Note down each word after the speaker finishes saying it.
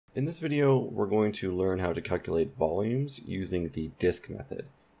In this video, we're going to learn how to calculate volumes using the disk method.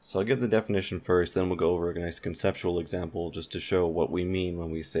 So I'll give the definition first, then we'll go over a nice conceptual example just to show what we mean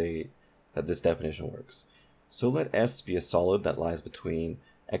when we say that this definition works. So let S be a solid that lies between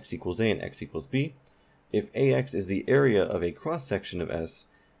x equals a and x equals b. If AX is the area of a cross-section of S,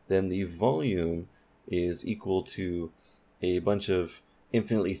 then the volume is equal to a bunch of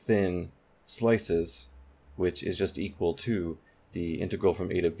infinitely thin slices, which is just equal to the integral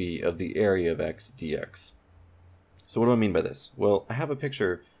from a to b of the area of x dx. So what do I mean by this? Well, I have a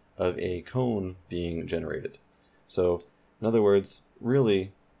picture of a cone being generated. So in other words,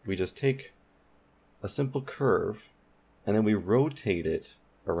 really, we just take a simple curve and then we rotate it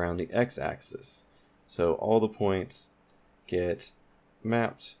around the x-axis. So all the points get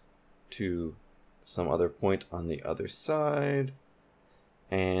mapped to some other point on the other side,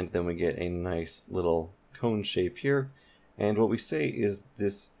 and then we get a nice little cone shape here. And what we say is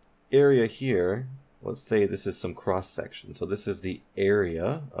this area here, let's say this is some cross-section. So this is the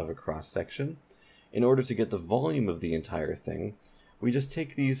area of a cross-section. In order to get the volume of the entire thing, we just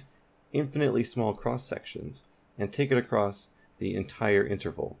take these infinitely small cross-sections and take it across the entire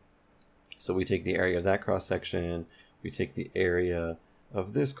interval. So we take the area of that cross-section, we take the area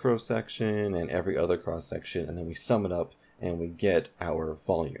of this cross-section and every other cross-section, and then we sum it up and we get our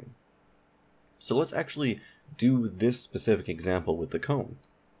volume. So let's actually do this specific example with the cone.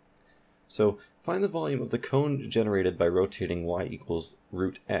 So find the volume of the cone generated by rotating y equals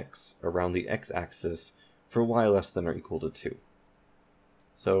root x around the x-axis for y less than or equal to 2.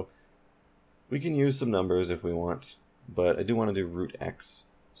 So we can use some numbers if we want, but I do want to do root x.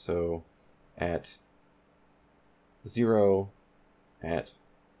 So at 0, at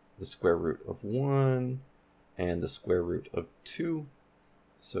the square root of 1, and the square root of 2.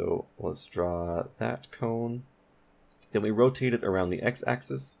 So let's draw that cone. Then we rotate it around the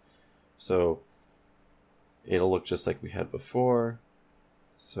x-axis. So it'll look just like we had before.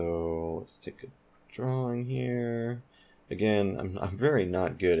 So let's take a drawing here. Again, I'm very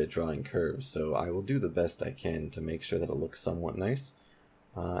not good at drawing curves, so I will do the best I can to make sure that it looks somewhat nice.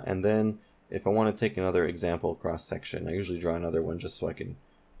 And then if I want to take another example cross-section, I usually draw another one just so I can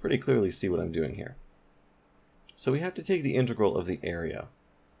pretty clearly see what I'm doing here. So we have to take the integral of the area.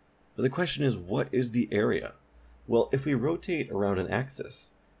 But the question is, what is the area? Well, if we rotate around an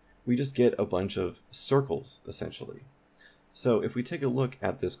axis, we just get a bunch of circles, essentially. So if we take a look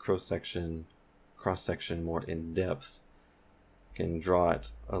at this cross-section more in depth, I can draw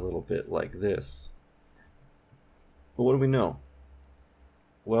it a little bit like this. But what do we know?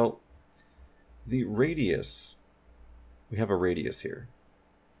 Well, the radius, we have a radius here.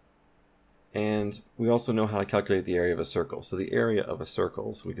 And we also know how to calculate the area of a circle. So the area of a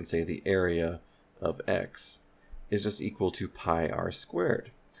circle, so we can say the area of x is just equal to pi r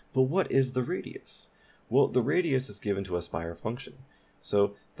squared. But what is the radius? Well, the radius is given to us by our function.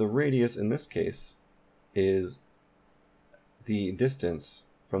 So the radius in this case is the distance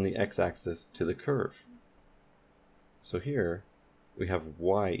from the x-axis to the curve. So here we have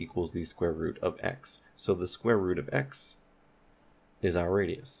y equals the square root of x. So the square root of x is our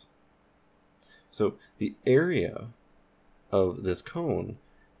radius. So the area of this cone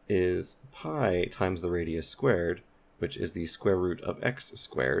is pi times the radius squared, which is the square root of x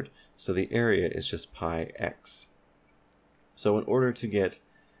squared. So the area is just pi x. So in order to get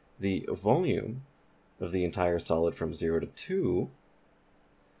the volume of the entire solid from 0 to 2,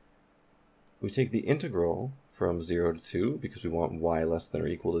 we take the integral from 0 to 2, because we want y less than or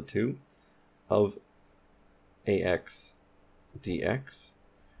equal to 2, of ax dx,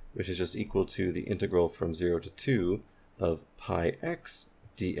 which is just equal to the integral from 0 to 2 of pi x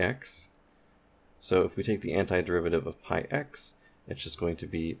dx. So if we take the antiderivative of pi x, it's just going to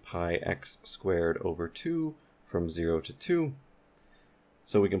be pi x squared over 2 from 0 to 2.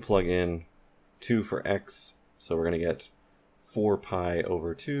 So we can plug in 2 for x, so we're going to get 4 pi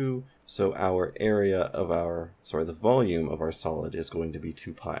over 2. So our area of the volume of our solid is going to be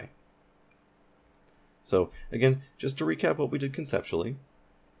 2 pi. So again, just to recap what we did conceptually,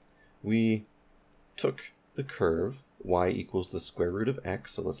 we took the curve y equals the square root of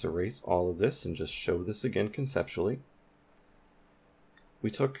x, so let's erase all of this and just show this again conceptually. We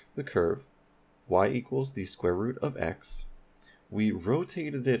took the curve y equals the square root of x, we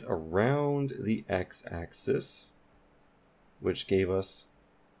rotated it around the x-axis, which gave us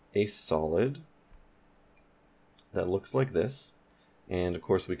a solid that looks like this. And of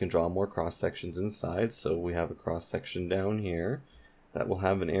course we can draw more cross-sections inside, so we have a cross-section down here that will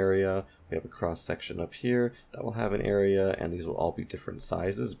have an area, we have a cross-section up here that will have an area, and these will all be different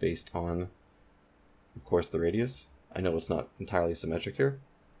sizes based on, of course, the radius. I know it's not entirely symmetric here.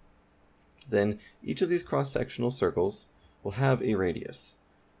 then each of these cross-sectional circles will have a radius.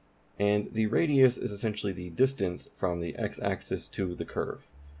 And the radius is essentially the distance from the x-axis to the curve.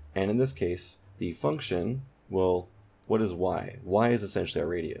 And in this case, the function will, what is y? Y is essentially our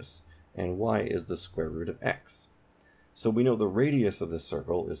radius, and y is the square root of x. So we know the radius of this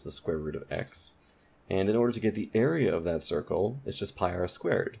circle is the square root of x, and in order to get the area of that circle, it's just pi r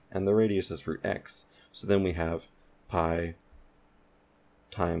squared, and the radius is root x. So then we have pi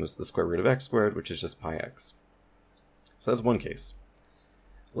times the square root of x squared, which is just pi x. So that's one case.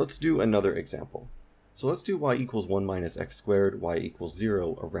 Let's do another example. So let's do y equals 1 minus x squared, y equals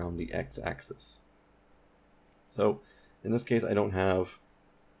 0 around the x-axis. So in this case, I don't have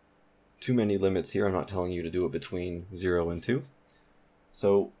too many limits here. I'm not telling you to do it between 0 and 2.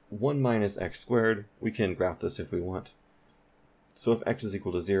 So 1 minus x squared, we can graph this if we want. So if x is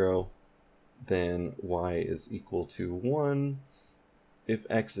equal to 0, then y is equal to 1. If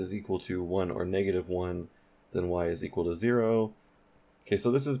x is equal to 1 or negative 1, then y is equal to 0. Okay,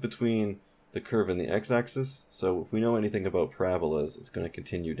 so this is between the curve and the x-axis. So if we know anything about parabolas, it's going to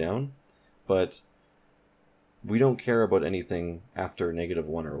continue down. But we don't care about anything after negative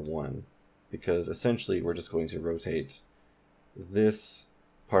 1 or 1, because essentially we're just going to rotate this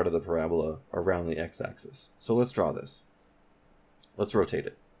part of the parabola around the x-axis. So let's draw this. Let's rotate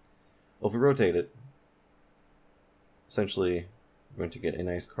it. Well, if we rotate it, essentially we're going to get a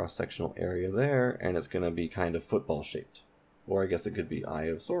nice cross-sectional area there, and it's going to be kind of football shaped. Or I guess it could be Eye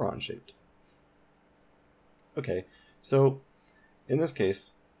of Sauron shaped. Okay, so in this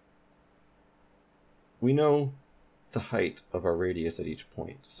case, we know the height of our radius at each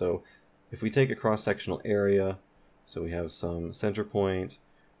point. So if we take a cross-sectional area, so we have some center point,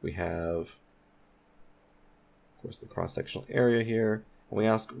 we have, of course, the cross-sectional area here, and we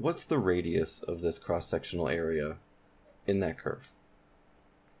ask, what's the radius of this cross-sectional area in that curve?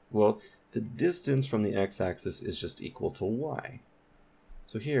 Well, the distance from the x-axis is just equal to y.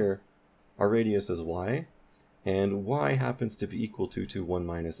 So here, our radius is y, and y happens to be equal to 1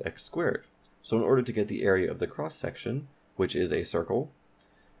 minus x squared. So in order to get the area of the cross-section, which is a circle,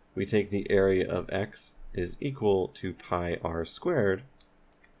 we take the area of x is equal to pi r squared,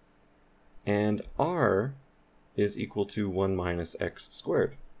 and r is equal to 1 minus x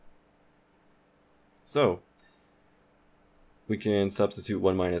squared. So we can substitute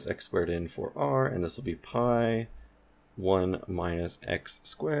 1 minus x squared in for r, and this will be pi 1 minus x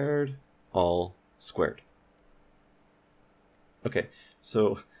squared, all squared. Okay,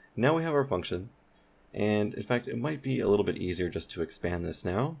 so now we have our function, and in fact it might be a little bit easier just to expand this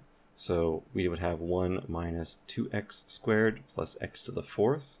now. So we would have 1 minus 2x squared plus x to the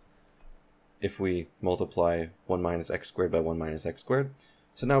fourth if we multiply 1 minus x squared by 1 minus x squared.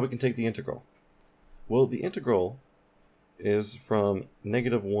 So now we can take the integral. Well, the integral is from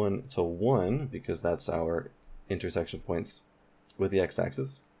negative 1 to 1, because that's our intersection points with the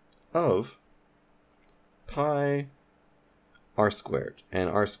x-axis, of pi r squared. And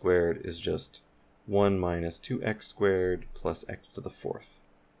r squared is just 1 minus 2x squared plus x to the fourth.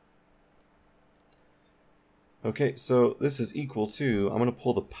 Okay, so this is equal to, I'm going to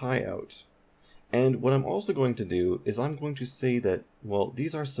pull the pi out. And what I'm also going to do is I'm going to say that, well,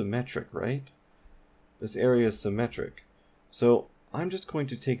 these are symmetric, right? This area is symmetric. So I'm just going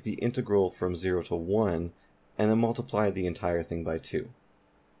to take the integral from 0 to 1 and then multiply the entire thing by 2.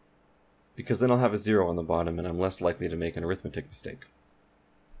 Because then I'll have a 0 on the bottom and I'm less likely to make an arithmetic mistake.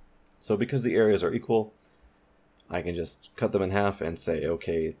 So because the areas are equal, I can just cut them in half and say,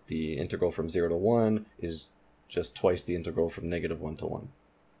 okay, the integral from 0 to 1 is just twice the integral from negative 1 to 1.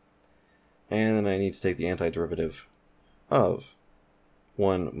 And then I need to take the antiderivative of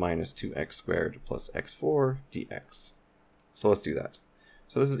 1 minus 2x squared plus x4 dx. So let's do that.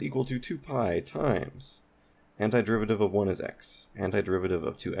 So this is equal to 2 pi times antiderivative of 1 is x. Antiderivative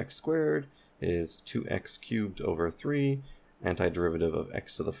of 2x squared is 2x cubed over 3. Antiderivative of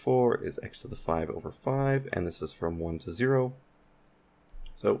x to the 4 is x to the 5 over 5. And this is from 1 to 0.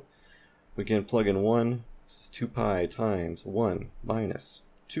 So we can plug in 1. This is 2 pi times 1 minus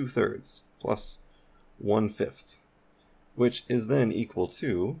 2/3 plus 1/5, which is then equal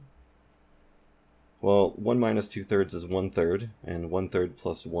to, well, 1 minus 2/3 is 1/3, and 1/3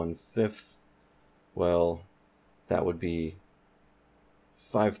 plus 1/5, well, that would be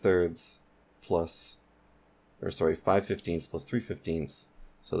 5/3 plus, or sorry, 5/15 plus 3/15.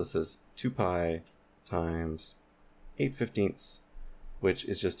 So this is 2 pi times 8/15, which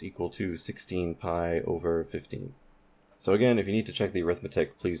is just equal to 16 pi over 15. So again, if you need to check the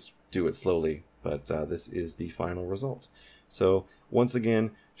arithmetic, please do it slowly, but this is the final result. So once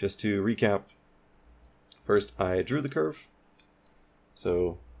again, just to recap, first I drew the curve.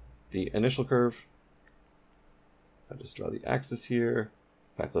 So the initial curve. I just draw the axis here.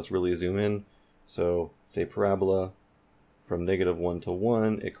 In fact, let's really zoom in. So say parabola from -1 to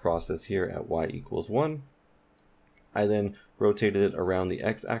 1, it crosses here at y equals 1. I then rotated it around the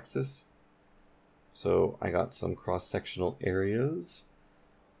x-axis. So I got some cross-sectional areas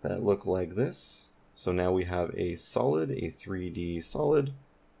that look like this. So now we have a solid, a 3D solid.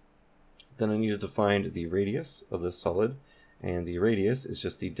 Then I needed to find the radius of this solid, and the radius is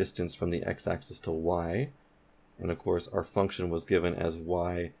just the distance from the x-axis to y. And of course our function was given as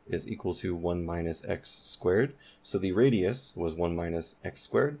y is equal to 1 minus x squared. So the radius was 1 minus x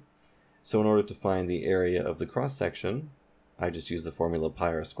squared. So in order to find the area of the cross-section, I just used the formula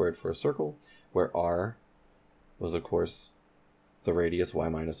pi r squared for a circle, where r was of course the radius y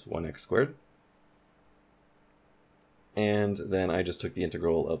minus 1x squared. And then I just took the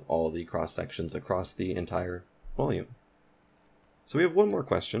integral of all the cross-sections across the entire volume. So we have one more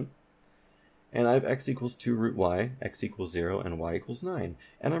question. And I have x equals 2 root y, x equals 0, and y equals 9.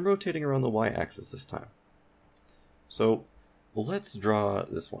 And I'm rotating around the y-axis this time. So let's draw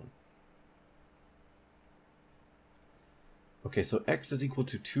this one. Okay, so x is equal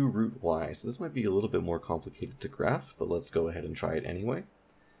to 2 root y. So this might be a little bit more complicated to graph, but let's go ahead and try it anyway.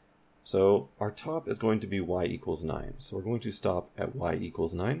 So our top is going to be y equals 9. So we're going to stop at y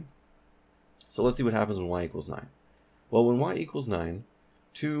equals 9. So let's see what happens when y equals 9. Well, when y equals 9,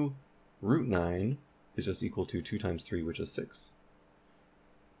 2 root 9 is just equal to 2 times 3, which is 6.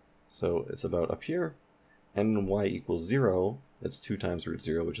 So it's about up here. And when y equals 0, it's 2 times root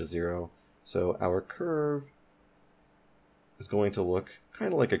 0, which is 0. So our curve is going to look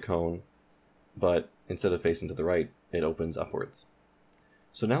kind of like a cone, but instead of facing to the right, it opens upwards.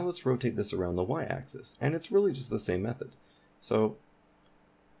 So now let's rotate this around the y-axis, and it's really just the same method. So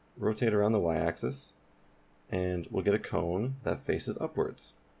rotate around the y-axis, and we'll get a cone that faces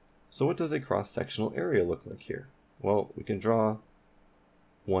upwards. So what does a cross-sectional area look like here? Well, we can draw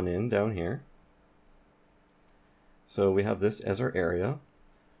one in down here. So we have this as our area.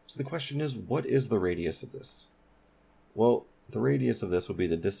 So the question is, what is the radius of this? Well, the radius of this would be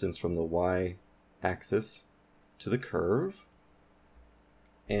the distance from the y-axis to the curve,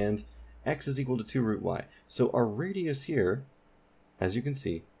 and x is equal to 2 root y. So our radius here, as you can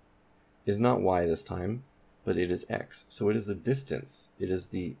see, is not y this time, but it is x. So it is the distance. It is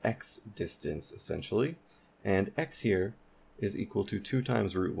the x distance, essentially, and x here is equal to 2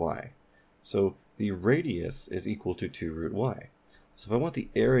 times root y. So the radius is equal to 2 root y. So if I want the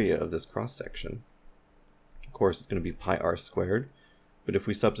area of this cross-section, of course it's going to be pi r squared, but if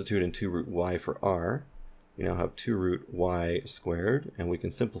we substitute in 2 root y for r, we now have 2 root y squared, and we can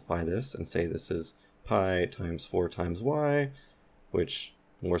simplify this and say this is pi times 4 times y, which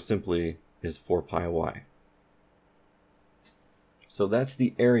more simply is 4 pi y. So that's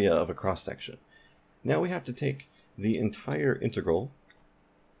the area of a cross-section. Now we have to take the entire integral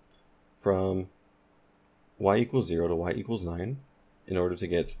from y equals 0 to y equals 9 in order to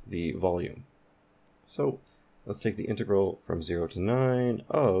get the volume. So let's take the integral from 0 to 9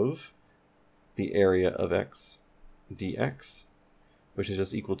 of the area of x dx, which is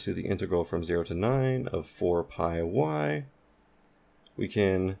just equal to the integral from 0 to 9 of 4 pi y. We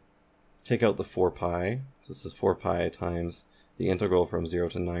can take out the 4 pi. So this is 4 pi times the integral from 0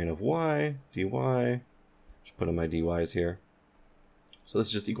 to 9 of y dy. Just put in my dy's here. So this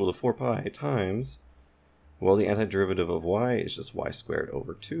is just equal to 4 pi times, well, the antiderivative of y is just y squared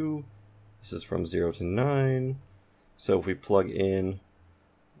over 2. This is from 0 to 9. So if we plug in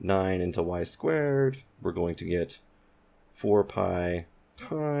 9 into y squared, we're going to get 4 pi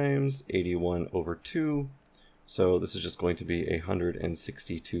times 81 over 2. So this is just going to be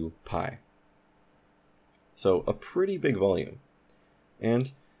 162 pi. So a pretty big volume.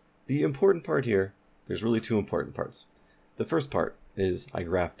 And the important part here, there's really two important parts. The first part is I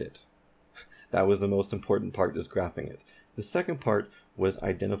graphed it. That was the most important part, is graphing it. The second part was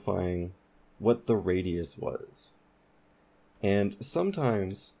identifying what the radius was. And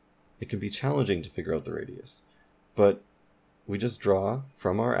sometimes it can be challenging to figure out the radius, but we just draw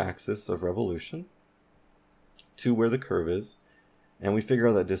from our axis of revolution to where the curve is, and we figure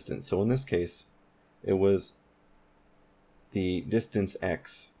out that distance. So in this case, it was the distance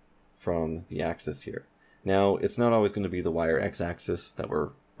x from the axis here. Now, it's not always going to be the y or x axis that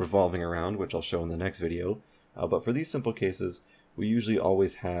we're revolving around, which I'll show in the next video, but for these simple cases, we usually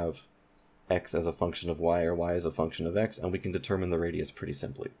always have x as a function of y or y as a function of x, and we can determine the radius pretty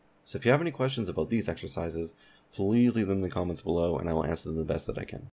simply. So if you have any questions about these exercises, please leave them in the comments below, and I will answer them the best that I can.